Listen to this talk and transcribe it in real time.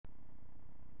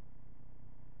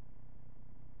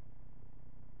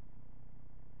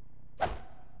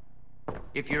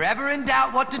If you're ever in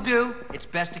doubt what to do, it's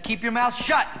best to keep your mouth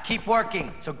shut and keep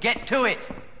working. So get to it.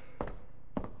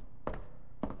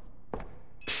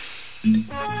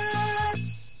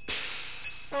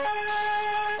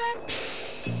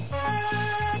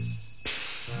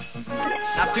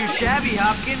 Not too shabby,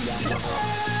 Hopkins.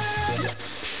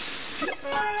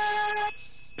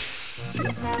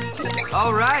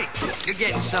 All right, you're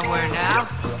getting somewhere now.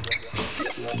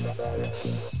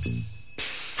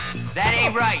 That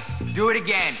ain't right. Do it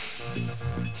again.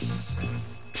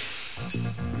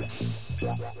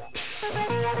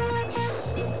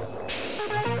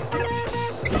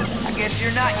 I guess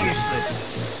you're not useless.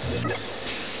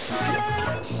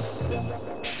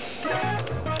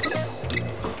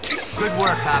 Good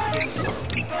work, Hopkins.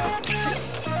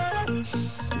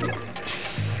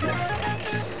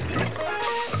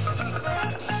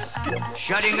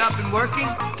 Shutting up and working?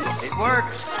 It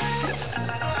works.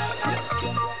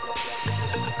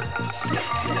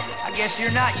 I guess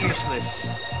you're not useless.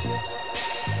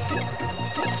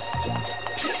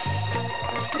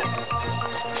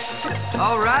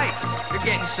 All right, you're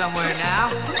getting somewhere now.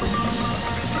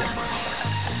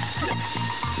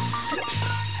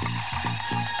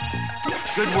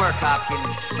 Good work,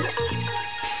 Hopkins.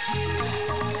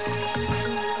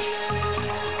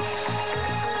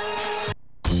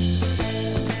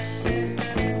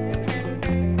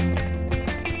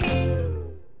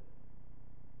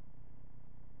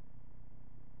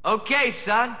 Okay,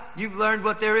 son, you've learned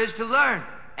what there is to learn.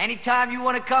 Anytime you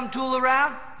want to come tool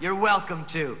around, you're welcome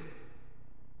to.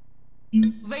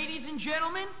 Ladies and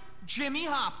gentlemen, Jimmy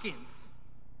Hopkins.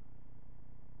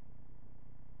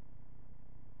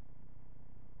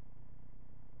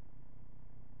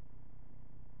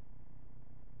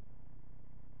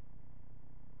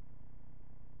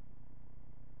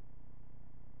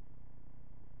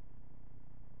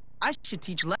 I should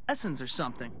teach lessons or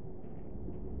something.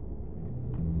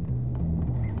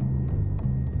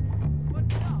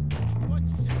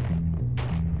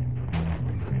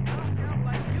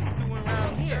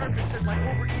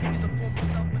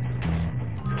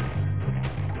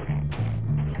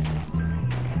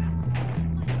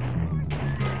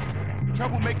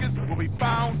 Troublemakers will be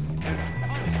found and...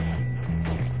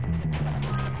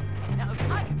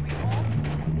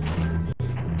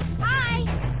 Hi!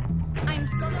 I'm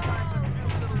so...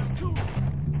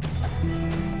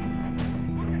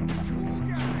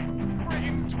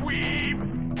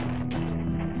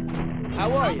 How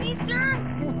are you? Hey, sir!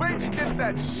 Where'd you get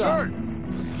that shirt?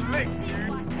 Slick,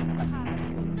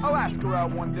 dude. I'll ask her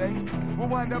out one day. We'll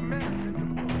wind up married.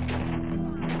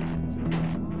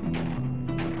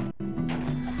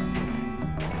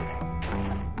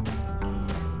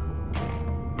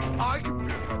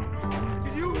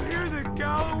 Can you hear the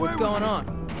Galloway? What's going on?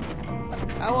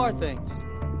 How are things?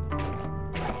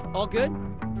 All good?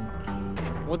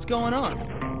 What's going on?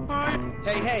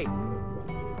 Hey.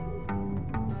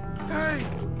 Hey,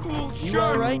 cool shirt. You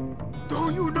all right?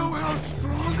 Don't you know how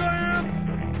strong I am?